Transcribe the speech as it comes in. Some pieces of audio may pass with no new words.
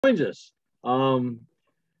joins us.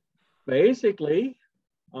 Basically,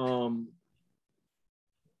 um,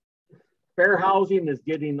 fair housing is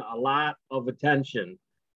getting a lot of attention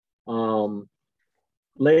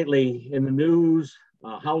lately in the news,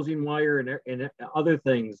 Housing Wire, and other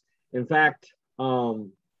things. In fact, I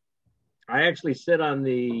actually sit on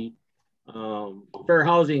the Fair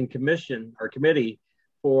Housing Commission or committee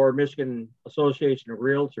for Michigan Association of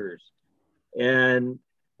Realtors. And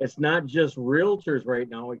it's not just realtors right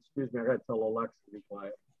now. Excuse me, I got to tell Alexa to be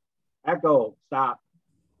quiet. Echo, stop.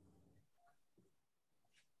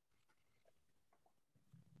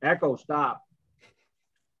 Echo, stop.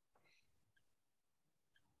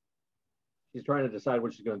 She's trying to decide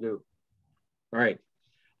what she's going to do. All right.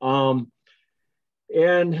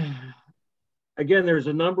 And again, there's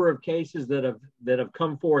a number of cases that have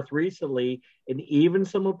come forth recently, and even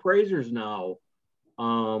some appraisers now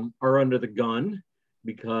are under the gun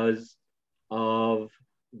because of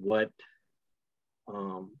what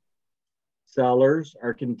sellers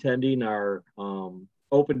are contending are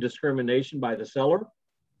open discrimination by the seller,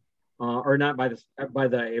 or not by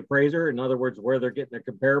the appraiser. In other words, where they're getting their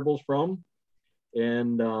comparables from.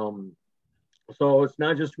 And so it's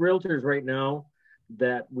not just realtors right now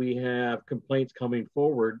that we have complaints coming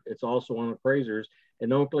forward. It's also on appraisers.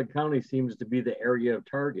 And Oakland County seems to be the area of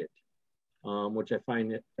target, which I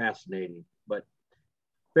find it fascinating. But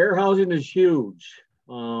fair housing is huge.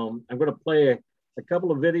 I'm going to play a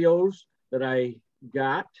couple of videos that I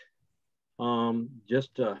got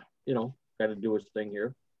just to, got to do its thing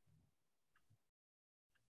here.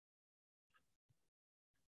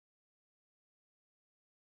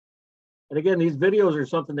 And again, these videos are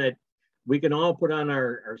something that we can all put on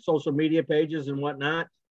our social media pages and whatnot.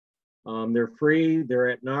 They're free. They're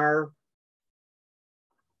at NAR.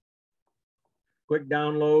 Quick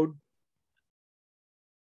download.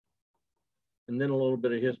 And then a little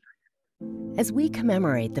bit of history. As we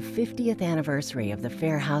commemorate the 50th anniversary of the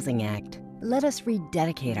Fair Housing Act, let us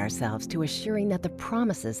rededicate ourselves to assuring that the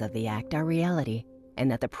promises of the Act are reality and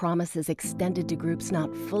that the promise is extended to groups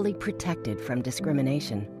not fully protected from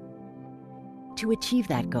discrimination. To achieve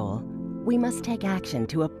that goal, we must take action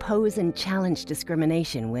to oppose and challenge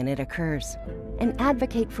discrimination when it occurs, and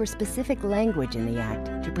advocate for specific language in the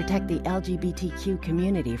Act to protect the LGBTQ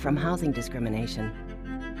community from housing discrimination.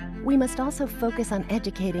 We must also focus on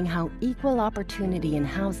educating how equal opportunity in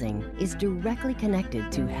housing is directly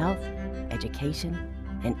connected to health, education,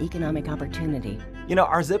 and economic opportunity.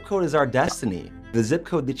 Our zip code is our destiny. The zip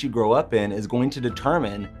code that you grow up in is going to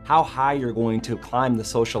determine how high you're going to climb the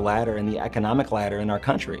social ladder and the economic ladder in our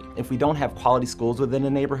country. If we don't have quality schools within a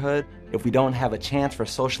neighborhood, if we don't have a chance for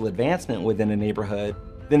social advancement within a neighborhood,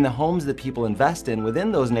 then the homes that people invest in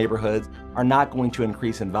within those neighborhoods are not going to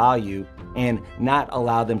increase in value and not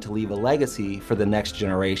allow them to leave a legacy for the next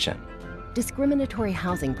generation. Discriminatory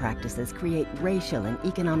housing practices create racial and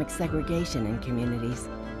economic segregation in communities.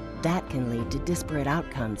 That can lead to disparate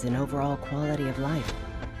outcomes in overall quality of life.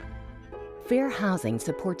 Fair housing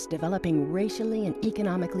supports developing racially and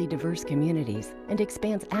economically diverse communities and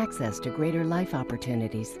expands access to greater life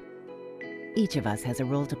opportunities. Each of us has a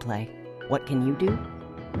role to play. What can you do?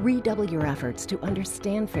 Redouble your efforts to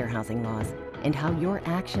understand fair housing laws and how your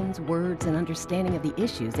actions, words, and understanding of the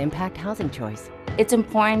issues impact housing choice. It's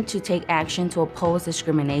important to take action to oppose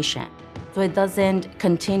discrimination, so it doesn't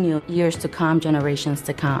continue years to come, generations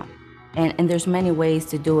to come. And there's many ways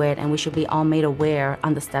to do it, and we should be all made aware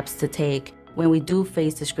on the steps to take when we do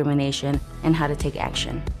face discrimination and how to take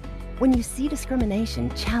action. When you see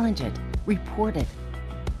discrimination, challenge it, report it.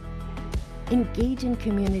 Engage in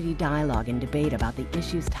community dialogue and debate about the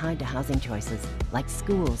issues tied to housing choices, like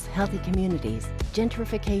schools, healthy communities,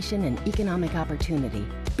 gentrification, and economic opportunity.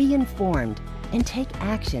 Be informed and take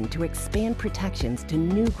action to expand protections to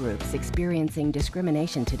new groups experiencing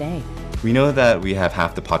discrimination today. We know that we have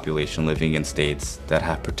half the population living in states that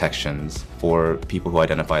have protections for people who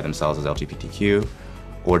identify themselves as LGBTQ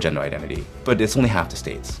or gender identity, but it's only half the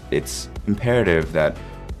states. It's imperative that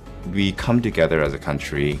we come together as a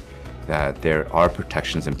country, that there are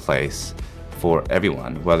protections in place for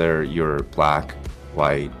everyone, whether you're Black,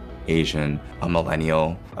 white, Asian, a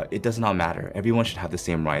millennial, it does not matter. Everyone should have the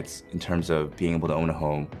same rights in terms of being able to own a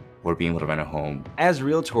home or being able to rent a home. As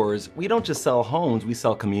realtors, we don't just sell homes, we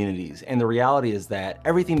sell communities. And the reality is that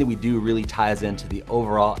everything that we do really ties into the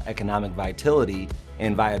overall economic vitality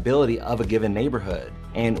and viability of a given neighborhood.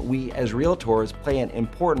 And we as realtors play an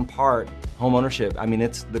important part. Home ownership,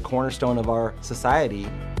 it's the cornerstone of our society.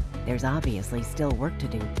 There's obviously still work to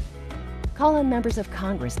do. Call on members of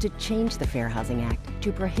Congress to change the Fair Housing Act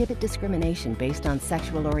to prohibit discrimination based on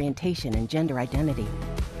sexual orientation and gender identity.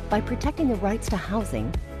 By protecting the rights to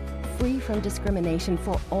housing, Free from discrimination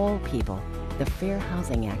for all people, the Fair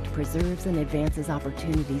Housing Act preserves and advances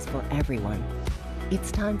opportunities for everyone.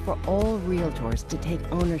 It's time for all realtors to take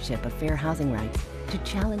ownership of fair housing rights, to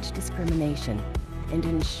challenge discrimination, and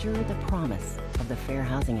ensure the promise of the Fair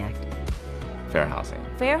Housing Act. Fair housing.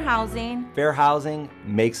 Fair housing. Fair housing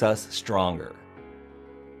makes us stronger.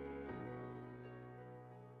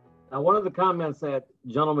 Now, one of the comments that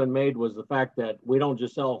gentleman made was the fact that we don't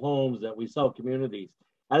just sell homes, that we sell communities.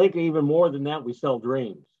 I think even more than that, we sell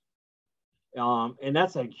dreams. And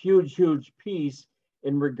that's a huge, huge piece.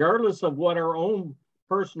 And regardless of what our own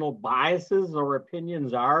personal biases or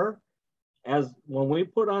opinions are, as when we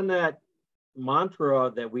put on that mantra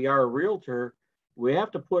that we are a realtor, we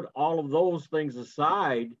have to put all of those things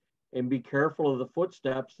aside and be careful of the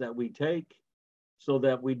footsteps that we take so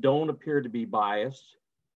that we don't appear to be biased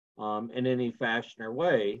in any fashion or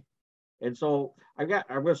way. And so I'm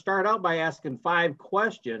going to start out by asking 5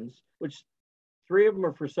 questions, which 3 of them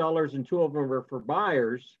are for sellers and 2 of them are for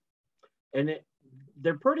buyers. And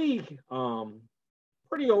they're pretty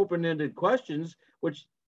open-ended questions, which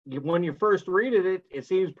when you first read it, it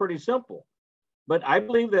seems pretty simple. But I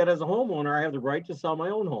believe that as a homeowner, I have the right to sell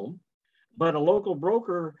my own home. But a local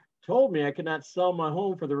broker told me I could not sell my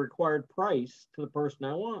home for the required price to the person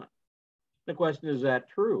I want. The question is that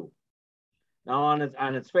true? Now, on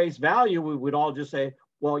its face value, we would all just say,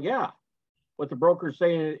 well, yeah, what the broker is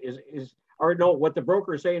saying what the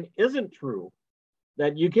broker is saying isn't true,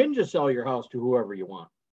 that you can just sell your house to whoever you want.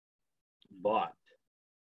 But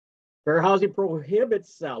fair housing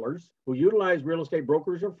prohibits sellers who utilize real estate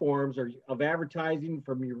brokers or forms of advertising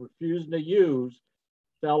from refusing to use,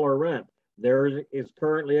 sell, or rent. There is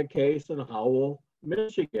currently a case in Howell,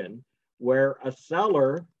 Michigan, where a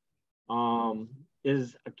seller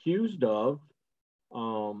is accused of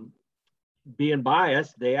being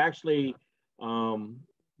biased. They actually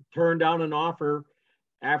turned down an offer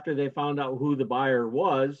after they found out who the buyer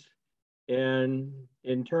was, and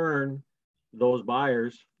in turn, those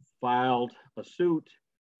buyers filed a suit.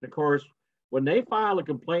 And of course, when they file a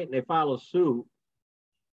complaint and they file a suit,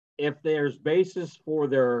 if there's basis for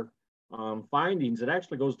their findings, it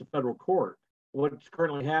actually goes to federal court. What's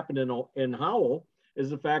currently happened in Howell is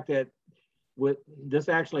the fact that this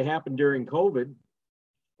actually happened during COVID,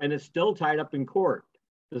 and it's still tied up in court.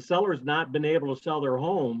 The seller's not been able to sell their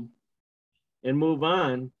home and move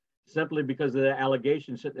on simply because of the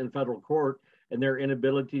allegations sitting in federal court and their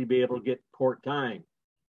inability to be able to get court time.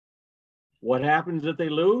 What happens if they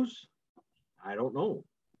lose? I don't know.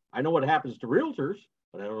 I know what happens to realtors,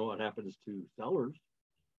 but I don't know what happens to sellers.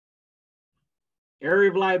 Area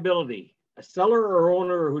of liability. A seller or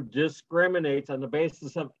owner who discriminates on the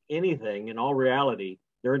basis of anything, in all reality,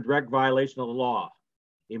 they're in direct violation of the law.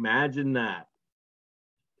 Imagine that.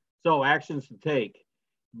 So actions to take.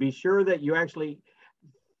 Be sure that you actually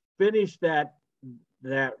finish that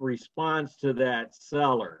response to that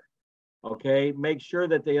seller. Okay, make sure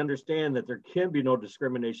that they understand that there can be no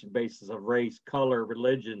discrimination basis of race, color,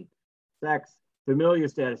 religion, sex, familial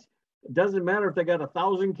status. It doesn't matter if they got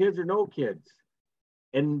 1,000 kids or no kids.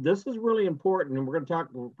 And this is really important, and we're going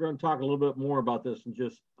to talk a little bit more about this in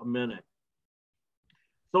just a minute.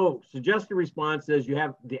 So, suggested response is you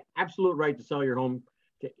have the absolute right to sell your home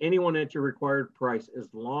to anyone at your required price as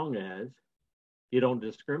long as you don't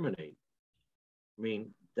discriminate. I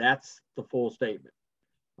mean, that's the full statement.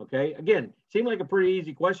 Okay, again, seemed like a pretty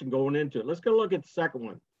easy question going into it. Let's go look at the second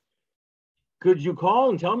one. Could you call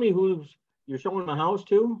and tell me who you're showing the house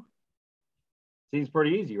to? Seems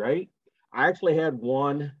pretty easy, right? I actually had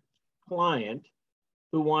one client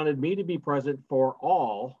who wanted me to be present for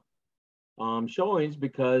all showings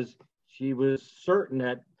because she was certain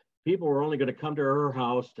that people were only going to come to her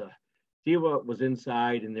house to see what was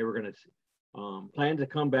inside, and they were going to plan to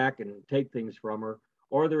come back and take things from her,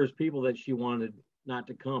 or there was people that she wanted not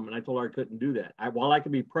to come, and I told her I couldn't do that. While I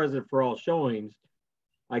could be present for all showings,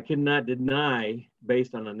 I cannot deny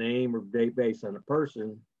based on a name or based on a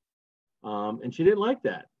person, and she didn't like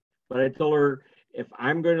that. But I told her, if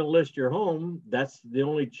I'm going to list your home, that's the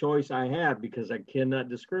only choice I have because I cannot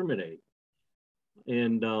discriminate.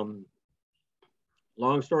 And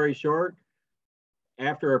long story short,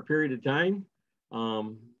 after a period of time,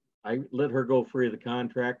 I let her go free of the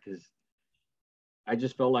contract because I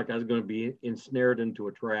just felt like I was going to be ensnared into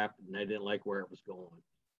a trap, and I didn't like where it was going.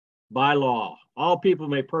 By law, all people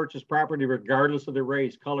may purchase property regardless of their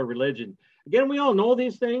race, color, religion. Again, we all know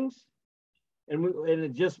these things, and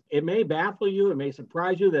it may baffle you, it may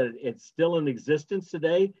surprise you that it's still in existence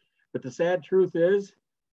today, but the sad truth is,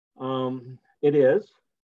 it is.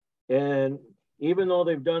 And even though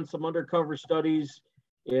they've done some undercover studies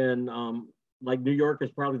in like New York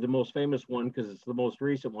is probably the most famous one because it's the most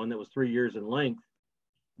recent one that was 3 years in length.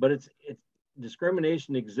 But it's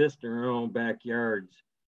discrimination exists in our own backyards.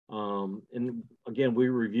 And again, we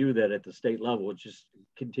review that at the state level. It just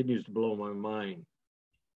continues to blow my mind.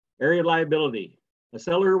 Area liability. A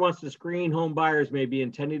seller who wants to screen home buyers may be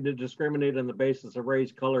intending to discriminate on the basis of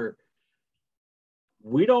race, color.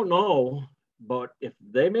 We don't know, but if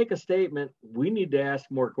they make a statement, we need to ask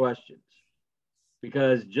more questions.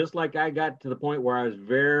 Because just like I got to the point where I was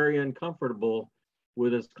very uncomfortable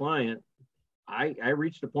with this client, I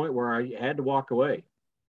reached a point where I had to walk away.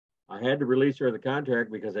 I had to release her of the contract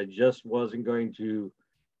because I just wasn't going to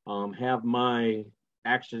have my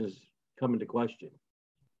actions come into question.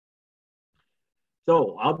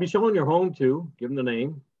 So I'll be showing your home too, give them the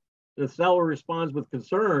name. The seller responds with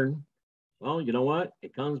concern. Well, you know what?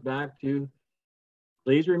 It comes back to,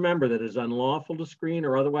 please remember that it is unlawful to screen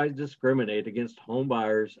or otherwise discriminate against home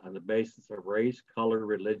buyers on the basis of race, color,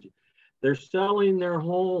 religion. They're selling their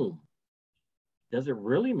home. Does it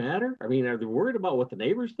really matter? I mean, are they worried about what the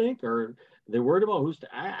neighbors think, or are they worried about who's,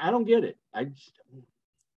 I don't get it. I just,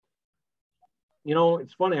 you know,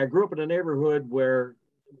 it's funny. I grew up in a neighborhood where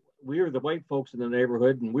we were the white folks in the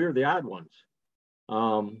neighborhood and we were the odd ones.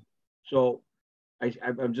 So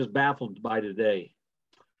I'm just baffled by today.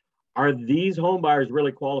 Are these home buyers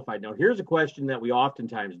really qualified? Now, here's a question that we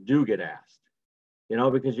oftentimes do get asked, you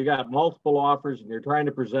know, because you got multiple offers and you're trying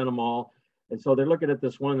to present them all. And so they're looking at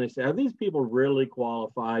this one and they say, are these people really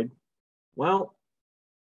qualified? Well,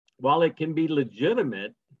 while it can be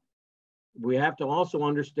legitimate, we have to also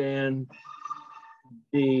understand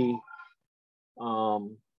the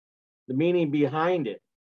meaning behind it.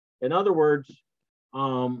 In other words,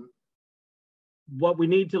 what we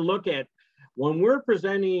need to look at when we're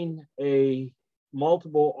presenting a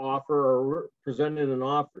multiple offer or we're presenting an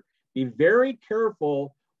offer, be very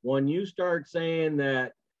careful when you start saying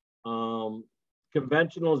that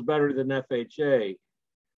conventional is better than FHA,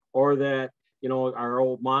 or that, you know, our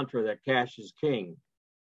old mantra that cash is king.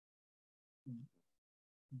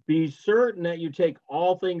 Be certain that you take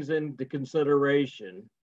all things into consideration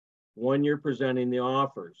when you're presenting the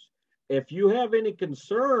offers. If you have any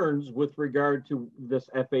concerns with regard to this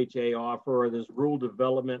FHA offer or this rural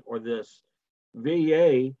development or this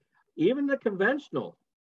VA, even the conventional,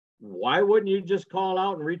 why wouldn't you just call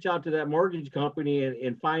out and reach out to that mortgage company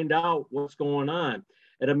and find out what's going on?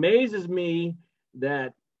 It amazes me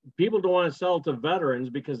that people don't want to sell to veterans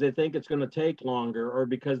because they think it's going to take longer, or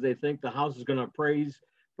because they think the house is going to appraise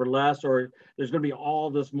for less, or there's going to be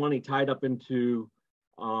all this money tied up into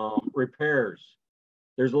repairs.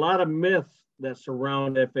 There's a lot of myths that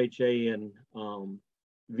surround FHA and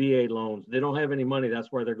VA loans. They don't have any money.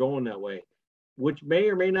 That's why they're going that way, which may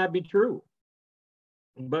or may not be true.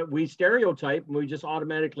 But we stereotype and we just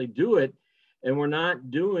automatically do it, and we're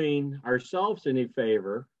not doing ourselves any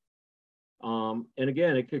favor. And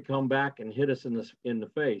again, it could come back and hit us in the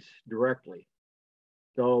face directly.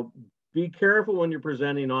 So be careful when you're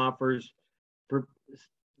presenting offers.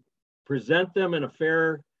 Present them in a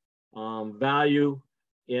fair value,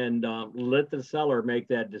 and let the seller make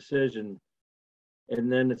that decision.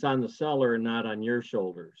 And then it's on the seller and not on your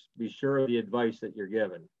shoulders. Be sure of the advice that you're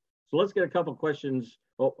given. So let's get a couple questions.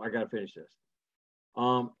 Oh, I got to finish this.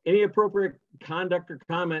 Any appropriate conduct or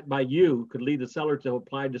comment by you could lead the seller to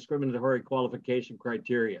apply discriminatory qualification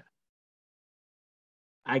criteria.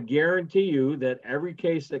 I guarantee you that every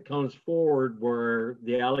case that comes forward where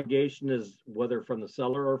the allegation is whether from the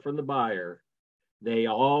seller or from the buyer, they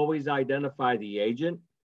always identify the agent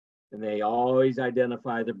and they always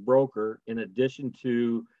identify the broker in addition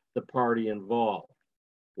to the party involved.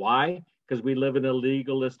 Why? Because we live in a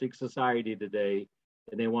legalistic society today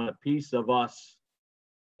and they want a piece of us.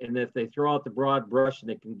 And if they throw out the broad brush and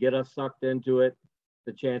they can get us sucked into it,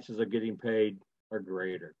 the chances of getting paid are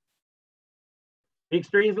greater. Be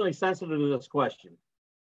extremely sensitive to this question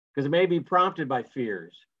because it may be prompted by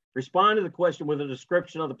fears. Respond to the question with a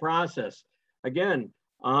description of the process. Again,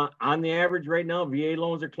 on the average right now, VA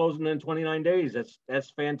loans are closing in 29 days.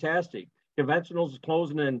 That's fantastic. Conventionals is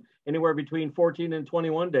closing in anywhere between 14 and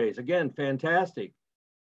 21 days. Again, fantastic.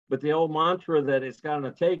 But the old mantra that it's going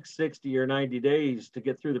to take 60 or 90 days to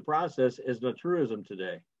get through the process is a truism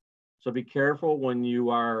today. So be careful when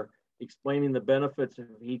you are explaining the benefits of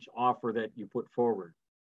each offer that you put forward.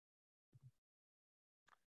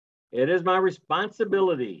 It is my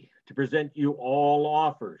responsibility to present you all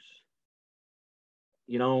offers.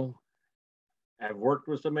 You know, I've worked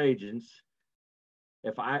with some agents.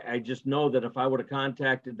 If I just know that if I would have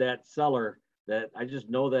contacted that seller, that I just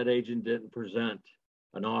know that agent didn't present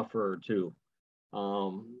an offer or two.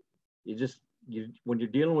 You just when you're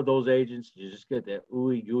dealing with those agents, you just get that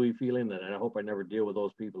ooey gooey feeling that I hope I never deal with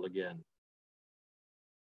those people again.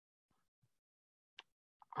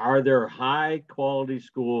 Are there high quality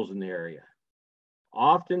schools in the area?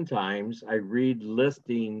 Oftentimes I read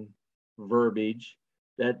listing verbiage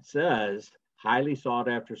that says highly sought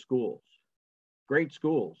after schools, great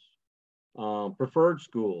schools, preferred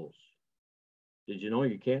schools. Did you know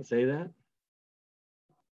you can't say that?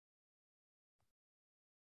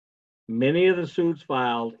 Many of the suits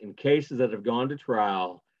filed in cases that have gone to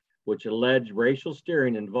trial, which allege racial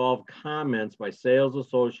steering, involve comments by sales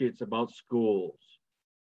associates about schools.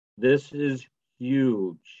 This is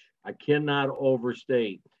huge. I cannot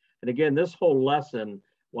overstate. And again, this whole lesson,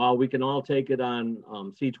 while we can all take it on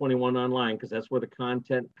C21 online, because that's where the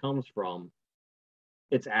content comes from,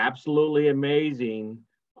 it's absolutely amazing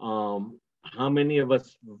how many of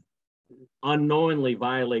us unknowingly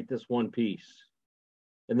violate this one piece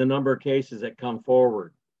and the number of cases that come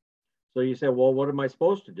forward. So you say, well, what am I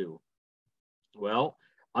supposed to do? Well,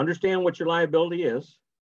 understand what your liability is,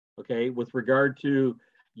 okay, with regard to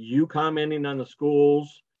you commenting on the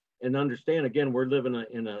schools, and understand, again, we're living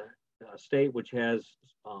in a state which has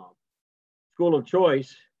school of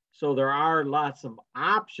choice. So there are lots of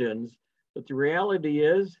options, but the reality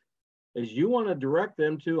is you want to direct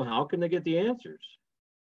them to how can they get the answers.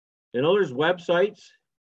 You know, there's websites,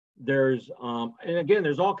 there's, and again,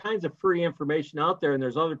 there's all kinds of free information out there, and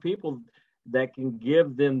there's other people that can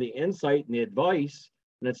give them the insight and the advice,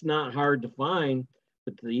 and it's not hard to find.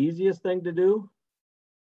 But the easiest thing to do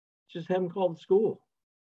is just have them call the school.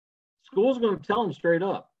 School's going to tell them straight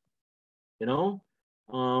up, you know.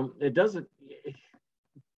 It doesn't,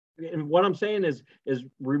 and what I'm saying is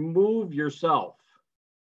remove yourself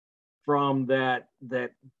from that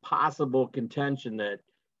possible contention that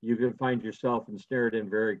you can find yourself ensnared in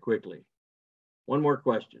very quickly. One more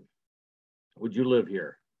question. Would you live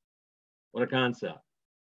here? What a concept.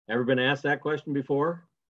 Ever been asked that question before?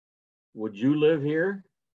 Would you live here?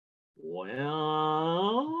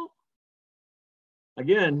 Well,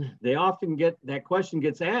 again, they often get that question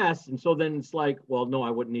gets asked, and so then it's like, well, no, I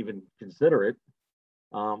wouldn't even consider it.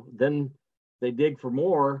 Then they dig for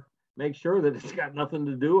more, make sure that it's got nothing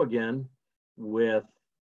to do again with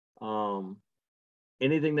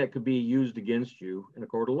anything that could be used against you in a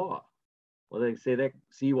court of law. Well, they say that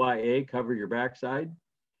CYA, cover your backside.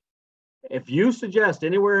 If you suggest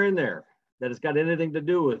anywhere in there that it's got anything to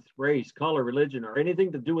do with race, color, religion, or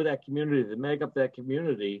anything to do with that community, to make up that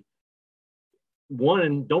community,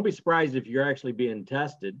 one, don't be surprised if you're actually being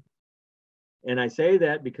tested. And I say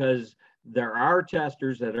that because there are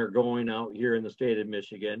testers that are going out here in the state of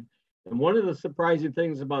Michigan. And one of the surprising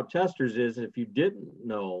things about testers is, if you didn't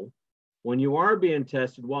know, when you are being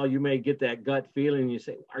tested, while you may get that gut feeling, you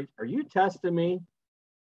say, are you testing me?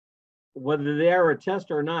 Whether they are a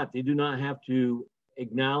tester or not, they do not have to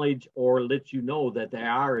acknowledge or let you know that they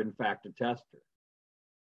are in fact a tester.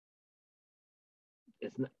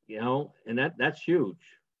 It's not, you know, and that's huge.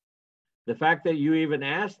 The fact that you even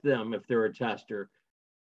ask them if they're a tester,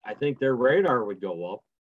 I think their radar would go up,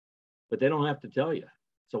 but they don't have to tell you.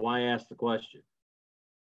 So why ask the question?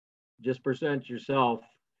 Just present yourself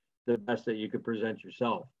the best that you could present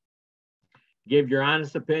yourself. Give your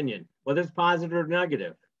honest opinion, whether it's positive or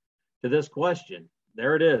negative, to this question.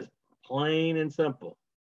 There it is, plain and simple.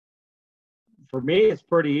 For me, it's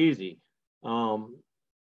pretty easy.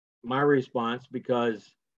 My response,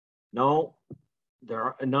 because no,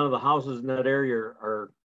 none of the houses in that area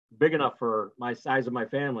are big enough for my size of my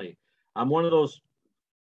family. I'm one of those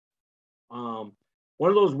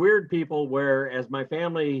weird people where, as my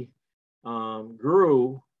family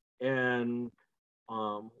grew and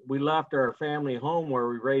we left our family home where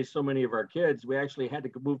we raised so many of our kids, we actually had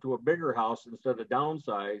to move to a bigger house instead of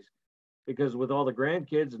downsize, because with all the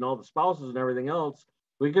grandkids and all the spouses and everything else,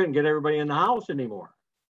 we couldn't get everybody in the house anymore.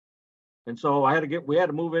 And so we had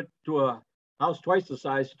to move it to a house twice the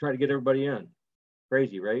size to try to get everybody in.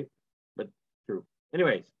 Crazy, right? But true.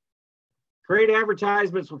 Anyways, create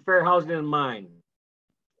advertisements with fair housing in mind.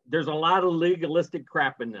 There's a lot of legalistic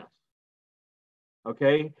crap in this.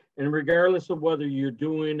 Okay, and regardless of whether you're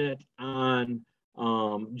doing it on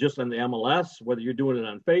just on the MLS, whether you're doing it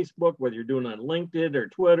on Facebook, whether you're doing it on LinkedIn or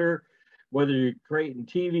Twitter, whether you're creating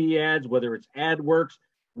TV ads, whether it's AdWorks,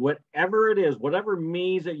 whatever it is, whatever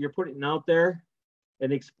means that you're putting out there,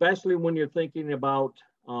 and especially when you're thinking about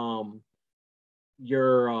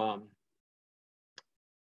your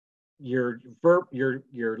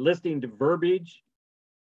listing to verbiage,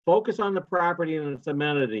 focus on the property and its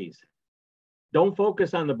amenities. Don't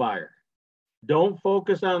focus on the buyer. Don't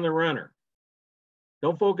focus on the renter.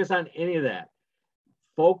 Don't focus on any of that.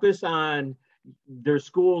 Focus on there's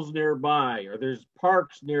schools nearby or there's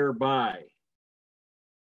parks nearby.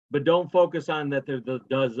 But don't focus on that they're the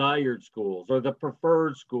desired schools or the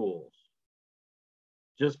preferred schools.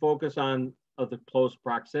 Just focus on the close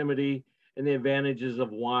proximity and the advantages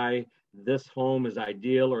of why this home is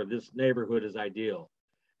ideal or this neighborhood is ideal.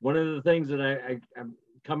 One of the things that I'm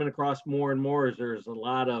coming across more and more is there's a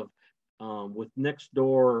lot of with next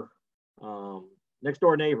door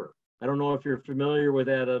neighbor. I don't know if you're familiar with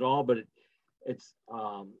that at all, but it's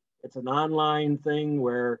an online thing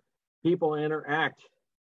where people interact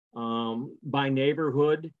by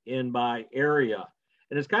neighborhood and by area.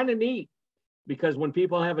 And it's kind of neat because when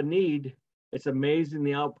people have a need, it's amazing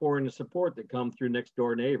the outpouring of support that comes through next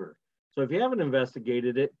door neighbor. So if you haven't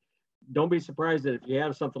investigated it, don't be surprised that if you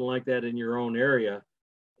have something like that in your own area,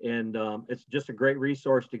 and it's just a great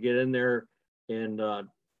resource to get in there and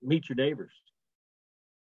meet your neighbors.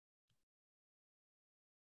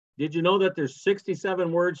 Did you know that there's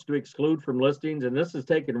 67 words to exclude from listings? And this is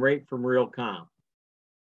taken right from Realcomm.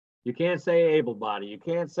 You can't say able body. You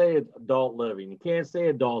can't say adult living. You can't say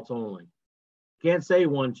adults only. You can't say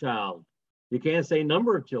one child. You can't say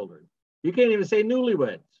number of children. You can't even say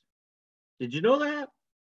newlyweds. Did you know that?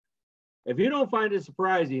 If you don't find it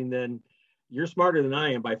surprising, then you're smarter than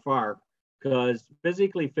I am by far, because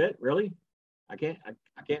physically fit, really? I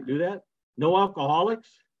can't do that. No alcoholics?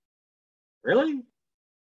 Really?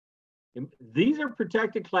 These are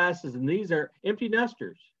protected classes and these are empty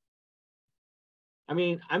nesters. I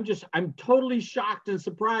mean, I'm totally shocked and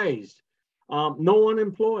surprised. No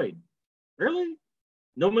unemployed. Really?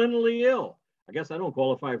 No mentally ill. I guess I don't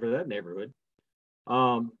qualify for that neighborhood.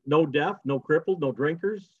 No deaf, no crippled, no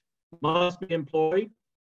drinkers. Must be employed.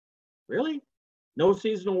 Really? No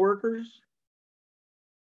seasonal workers?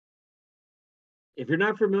 If you're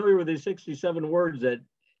not familiar with these 67 words, that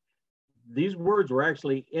these words were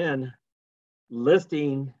actually in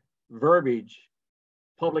listing verbiage,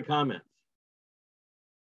 public comments.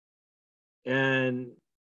 And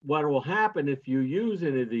what will happen if you use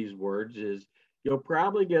any of these words is you'll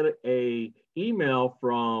probably get a email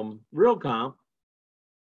from Realcomm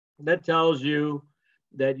that tells you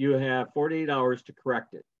that you have 48 hours to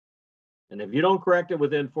correct it. And if you don't correct it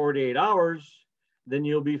within 48 hours, then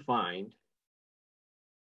you'll be fined.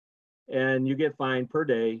 And you get fined per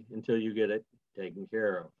day until you get it taken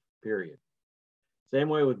care of, period. Same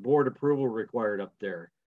way with board approval required up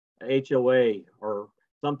there, HOA or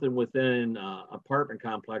something within apartment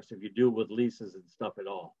complex if you do with leases and stuff at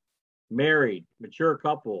all. Married, mature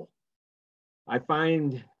couple. I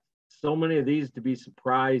find so many of these to be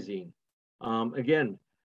surprising. Again,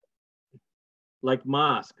 like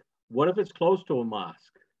mosque. What if it's close to a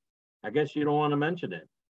mosque? I guess you don't want to mention it.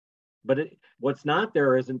 But what's not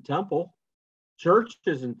there isn't temple. Church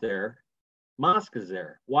isn't there. Mosque is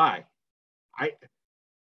there. Why? I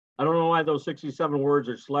don't know why those 67 words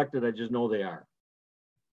are selected. I just know they are.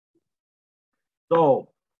 So,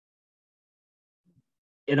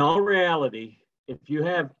 in all reality, if you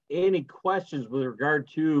have any questions with regard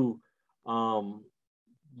to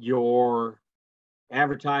your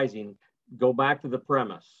advertising, go back to the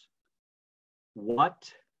premise.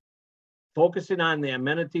 What? Focusing on the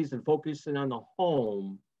amenities and focusing on the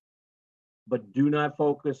home, but do not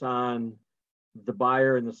focus on the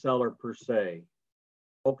buyer and the seller per se.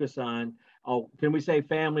 Focus on, can we say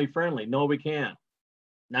family friendly? No, we can't.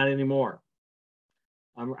 Not anymore.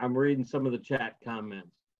 I'm reading some of the chat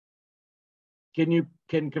comments. Can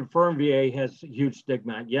confirm VA has huge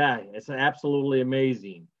stigma? Yeah, it's absolutely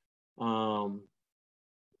amazing.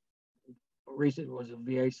 Recent was a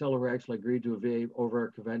VA seller who actually agreed to a VA over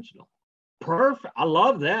a conventional. Perfect. I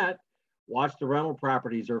love that. Watch the rental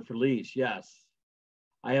properties are for lease. Yes.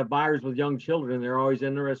 I have buyers with young children. They're always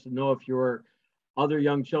interested to know if your other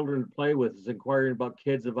young children to play with is inquiring about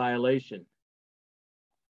kids in violation.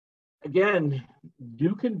 Again,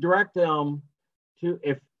 you can direct them to,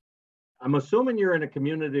 if I'm assuming you're in a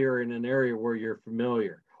community or in an area where you're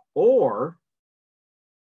familiar, or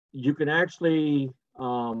you can actually,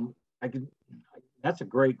 that's a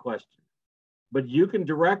great question, but you can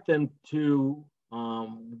direct them to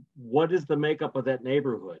what is the makeup of that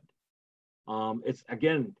neighborhood. It's,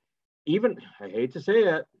 again, even, I hate to say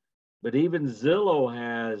it, but even Zillow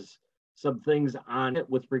has some things on it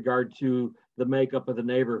with regard to the makeup of the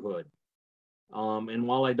neighborhood. And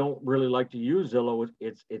while I don't really like to use Zillow,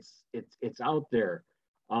 it's out there.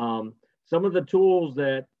 Some of the tools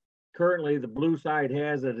that currently the Blue Side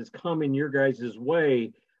has that is coming your guys'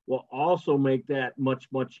 way will also make that much,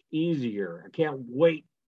 much easier. I can't wait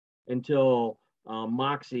until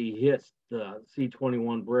Moxie hits the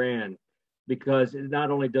C21 brand, because it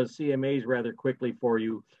not only does CMAs rather quickly for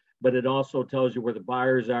you, but it also tells you where the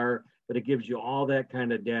buyers are, but it gives you all that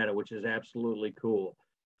kind of data, which is absolutely cool.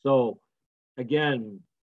 So again,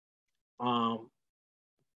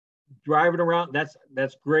 driving around,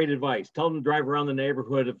 that's great advice. Tell them to drive around the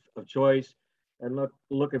neighborhood of choice and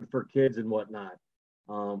looking for kids and whatnot.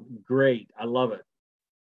 Great, I love it.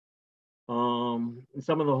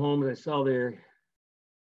 Some of the homes I sell there,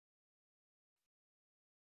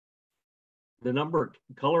 the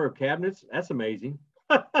color of cabinets, that's amazing.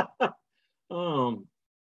 I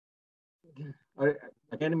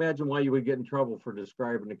can't imagine why you would get in trouble for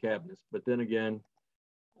describing the cabinets, but then again,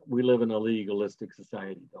 we live in a legalistic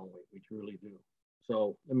society, don't we? We truly do.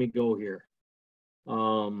 So let me go here.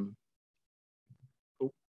 There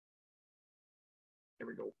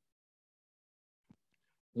we go.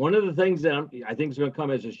 One of the things that I think is going to come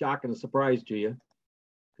as a shock and a surprise to you,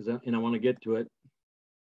 and I want to get to it.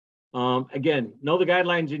 Again, know the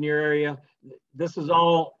guidelines in your area. This is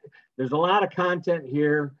all, there's a lot of content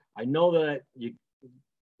here. I know that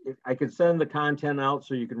I could send the content out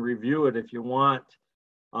so you can review it if you want.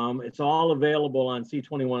 It's all available on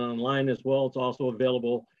C21 Online as well. It's also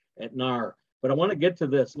available at NAR. But I want to get to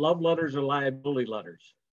this, love letters or liability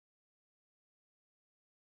letters.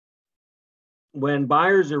 When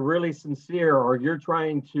buyers are really sincere, or you're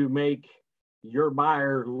trying to make your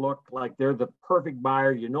buyer look like they're the perfect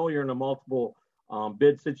buyer, you know you're in a multiple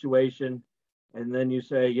bid situation, and then you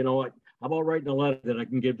say, you know what, how about writing a letter that I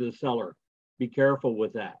can give to the seller? Be careful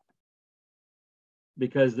with that.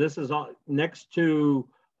 Because this is all next to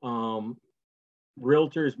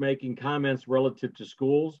realtors making comments relative to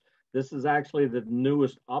schools. This is actually the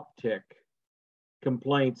newest uptick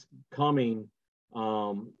complaints coming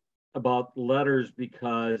about letters,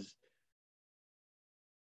 because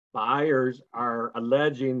buyers are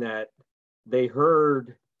alleging that they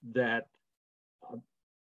heard that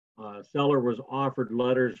a seller was offered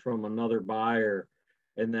letters from another buyer,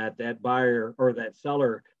 and that buyer or that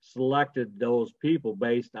seller selected those people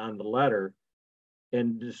based on the letter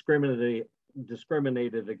and discriminated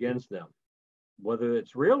against them. Whether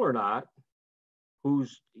it's real or not,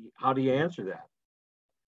 how do you answer that?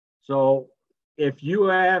 So if you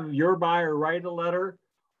have your buyer write a letter,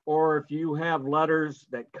 or if you have letters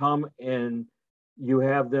that come and you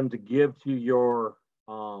have them to give to your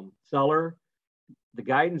seller, the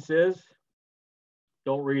guidance is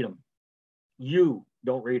don't read them. You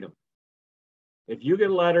don't read them. If you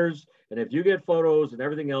get letters and if you get photos and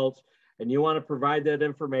everything else, and you want to provide that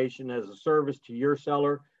information as a service to your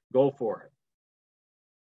seller, go for it.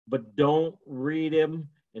 But don't read them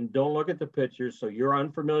and don't look at the pictures, so you're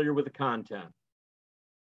unfamiliar with the content.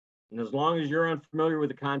 And as long as you're unfamiliar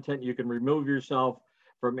with the content, you can remove yourself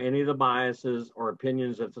from any of the biases or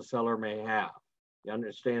opinions that the seller may have. You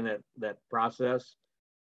understand that process?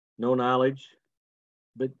 No knowledge,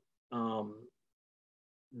 but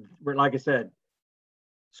like I said,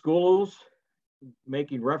 schools,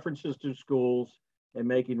 making references to schools and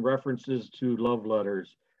making references to love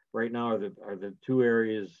letters right now are the two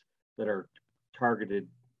areas that are targeted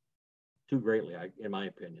too greatly, in my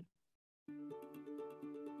opinion.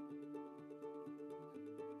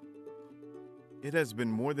 It has been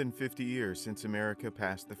more than 50 years since America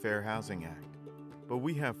passed the Fair Housing Act, but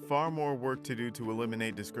we have far more work to do to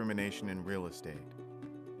eliminate discrimination in real estate.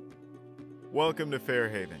 Welcome to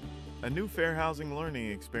Fairhaven, a new fair housing learning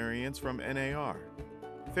experience from NAR.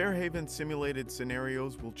 Fairhaven simulated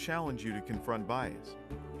scenarios will challenge you to confront bias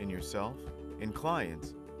in yourself, in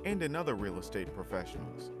clients, and in other real estate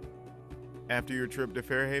professionals. After your trip to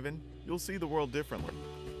Fairhaven, you'll see the world differently,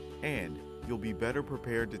 and you'll be better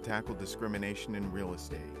prepared to tackle discrimination in real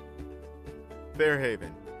estate.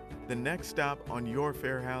 Fairhaven, the next stop on your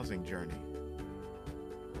fair housing journey.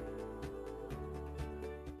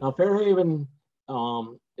 Now, Fairhaven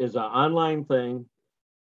is an online thing.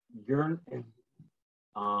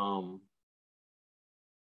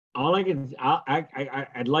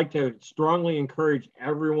 I'd like to strongly encourage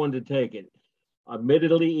everyone to take it.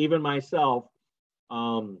 Admittedly, even myself,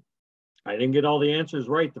 I didn't get all the answers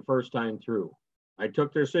right the first time through. I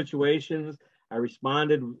took their situations, I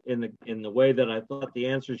responded in the way that I thought the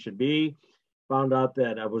answer should be, found out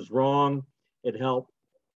that I was wrong. It helped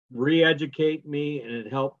re-educate me, and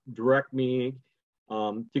it helped direct me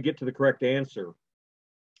to get to the correct answer.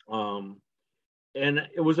 And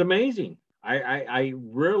it was amazing. I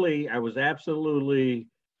was absolutely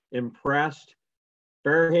impressed.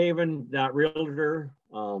 Fairhaven.realtor,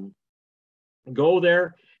 go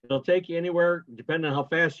there. It'll take you anywhere, depending on how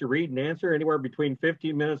fast you read and answer, anywhere between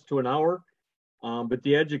 15 minutes to an hour. But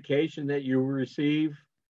the education that you receive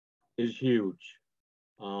is huge.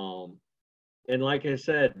 And like I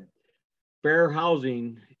said, fair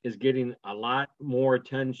housing is getting a lot more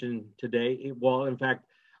attention today. Well, in fact,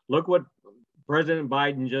 look what President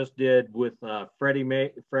Biden just did with Freddie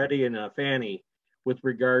and Fannie with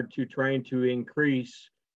regard to trying to increase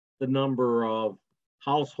the number of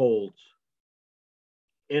households.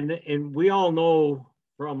 And we all know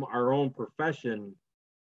from our own profession,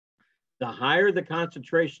 the higher the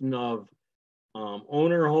concentration of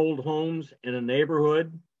owner-hold homes in a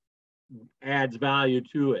neighborhood adds value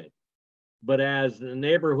to it. But as the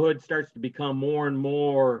neighborhood starts to become more and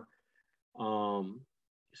more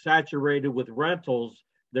saturated with rentals,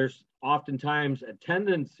 there's oftentimes a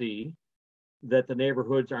tendency that the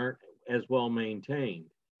neighborhoods aren't as well maintained.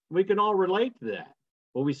 We can all relate to that,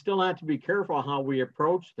 but we still have to be careful how we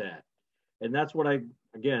approach that. And that's what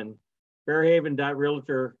again,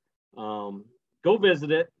 Fairhaven.realtor, go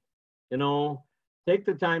visit it, take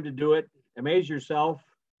the time to do it, amaze yourself.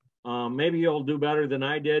 Maybe you'll do better than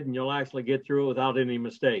I did and you'll actually get through it without any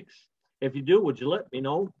mistakes. If you do, would you let me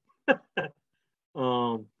know?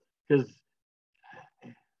 Because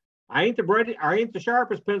I ain't the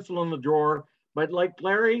sharpest pencil in the drawer, but like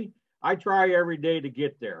Larry, I try every day to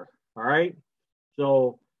get there. All right.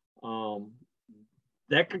 So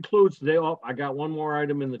that concludes today. Oh, I got one more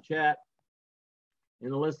item in the chat. In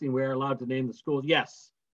the listing, we are allowed to name the schools.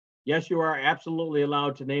 Yes. Yes, you are absolutely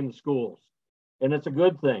allowed to name the schools. And it's a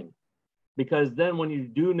good thing, because then when you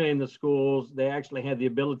do name the schools, they actually have the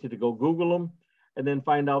ability to go Google them and then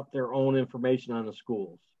find out their own information on the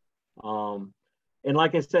schools. And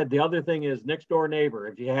like I said, the other thing is next door neighbor.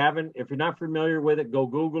 If you're not familiar with it, go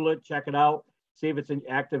Google it, check it out, see if it's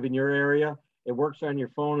active in your area. It works on your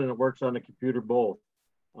phone and it works on the computer both.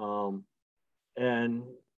 And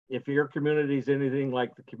if your community is anything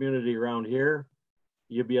like the community around here,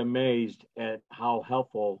 you'll be amazed at how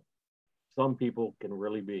helpful some people can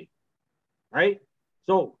really be. All right.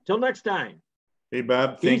 So till next time. Hey,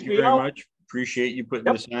 Bob, thank you very much. Appreciate you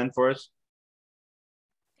putting this on for us.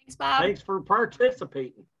 Thanks, Bob. Thanks for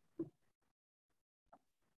participating.